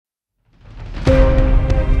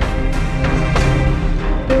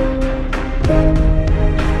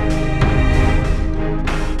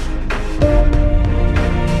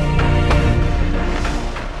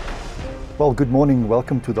Well, good morning.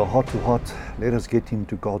 Welcome to the Heart to Heart. Let us get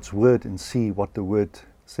into God's Word and see what the Word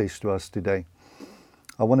says to us today.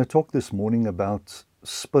 I want to talk this morning about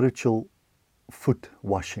spiritual foot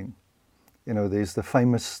washing. You know, there's the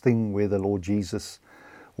famous thing where the Lord Jesus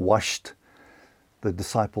washed the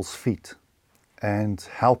disciples' feet, and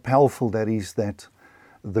how powerful that is, that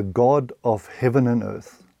the God of heaven and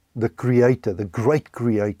earth, the Creator, the great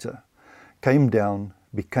Creator, came down,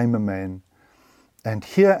 became a man, and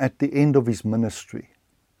here at the end of his ministry,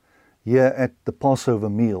 here at the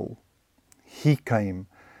Passover meal, he came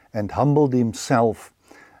and humbled himself.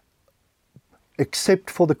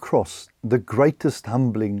 Except for the cross, the greatest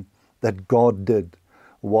humbling that God did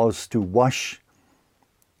was to wash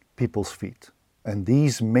people's feet. And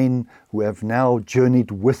these men who have now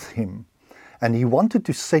journeyed with him, and he wanted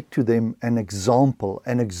to set to them an example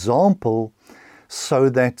so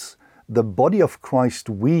that the body of Christ,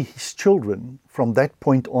 we, his children, from that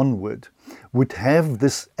point onward, would have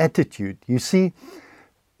this attitude. You see,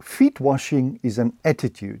 feet washing is an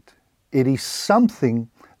attitude. It is something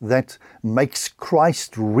that makes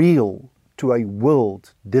Christ real to a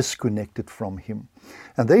world disconnected from him.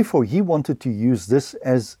 And therefore, he wanted to use this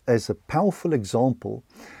as a powerful example.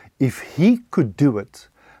 If he could do it,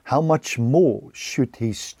 how much more should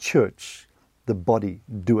his church, the body,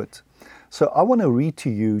 do it? So I want to read to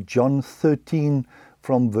you John 13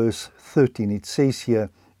 from verse 13. It says here,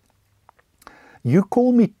 "You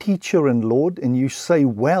call me teacher and Lord, and you say,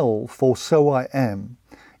 well, for so I am.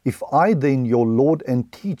 If I then, your Lord and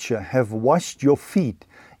teacher, have washed your feet,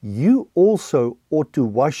 you also ought to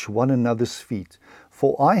wash one another's feet.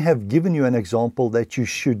 For I have given you an example that you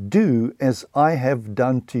should do as I have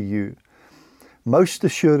done to you. Most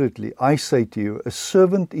assuredly, I say to you, a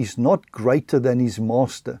servant is not greater than his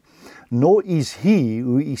master, nor is he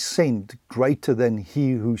who is sent greater than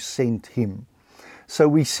he who sent him." So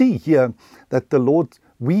we see here that the Lord,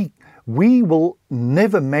 we will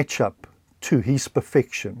never match up to his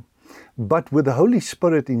perfection. But with the Holy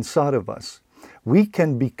Spirit inside of us, we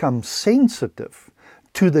can become sensitive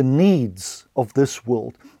to the needs of this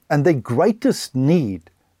world. And the greatest need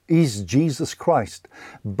is Jesus Christ.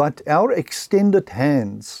 But our extended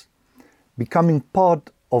hands becoming part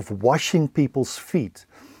of washing people's feet.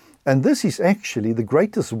 And this is actually the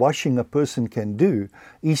greatest washing a person can do,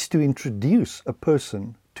 is to introduce a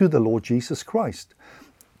person to the Lord Jesus Christ.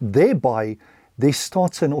 Thereby, there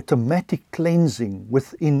starts an automatic cleansing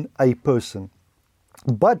within a person.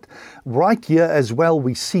 But right here as well,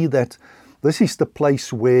 we see that this is the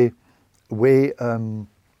place where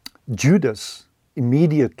Judas,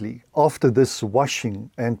 immediately after this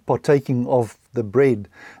washing and partaking of the bread,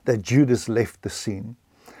 that Judas left the scene.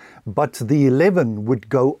 But the 11 would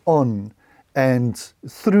go on, and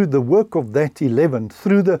through the work of that 11,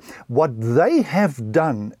 through what they have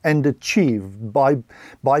done and achieved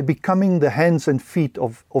by becoming the hands and feet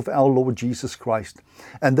of our Lord Jesus Christ,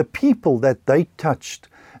 and the people that they touched,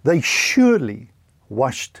 they surely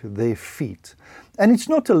washed their feet. And it's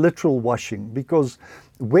not a literal washing, because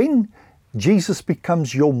when Jesus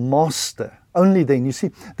becomes your master, only then, you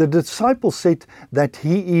see, the disciples said that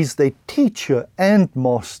he is their teacher and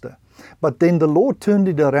master. But then the Lord turned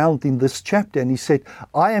it around in this chapter and he said,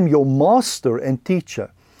 I am your master and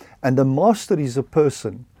teacher. And the master is a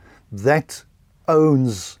person that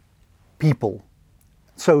owns people.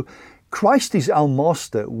 So Christ is our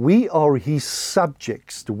master. We are his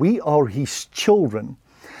subjects. We are his children.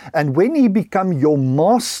 And when he becomes your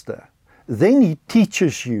master, then he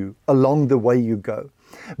teaches you along the way you go.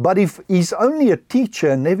 But if he's only a teacher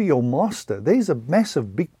and never your master, there's a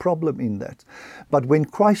massive big problem in that. But when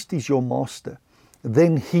Christ is your master,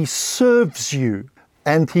 then he serves you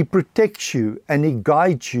and he protects you and he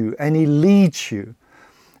guides you and he leads you.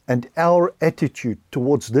 And our attitude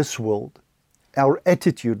towards this world, our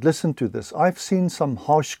attitude, listen to this. I've seen some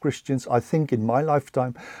harsh Christians. I think in my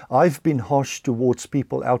lifetime, I've been harsh towards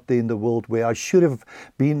people out there in the world where I should have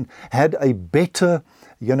had a better,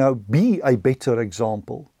 be a better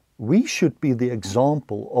example. We should be the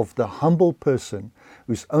example of the humble person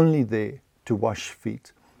who's only there to wash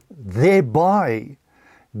feet. Thereby,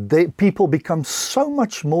 people become so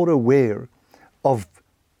much more aware of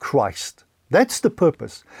Christ. That's the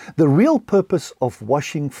purpose. The real purpose of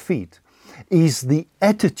washing feet is the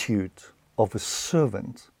attitude of a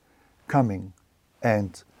servant coming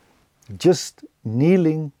and just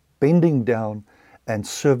kneeling, bending down, and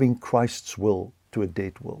serving Christ's will to a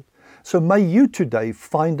dead world. So may you today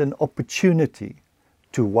find an opportunity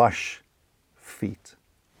to wash feet.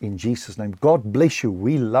 In Jesus' name. God bless you.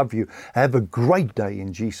 We love you. Have a great day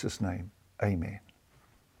in Jesus' name. Amen.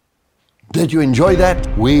 Did you enjoy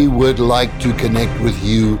that? We would like to connect with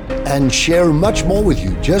you and share much more with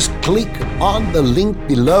you. Just click on the link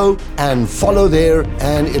below and follow there,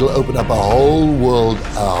 and it'll open up a whole world,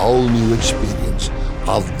 a whole new experience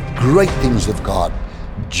of great things of God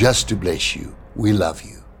just to bless you. We love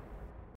you.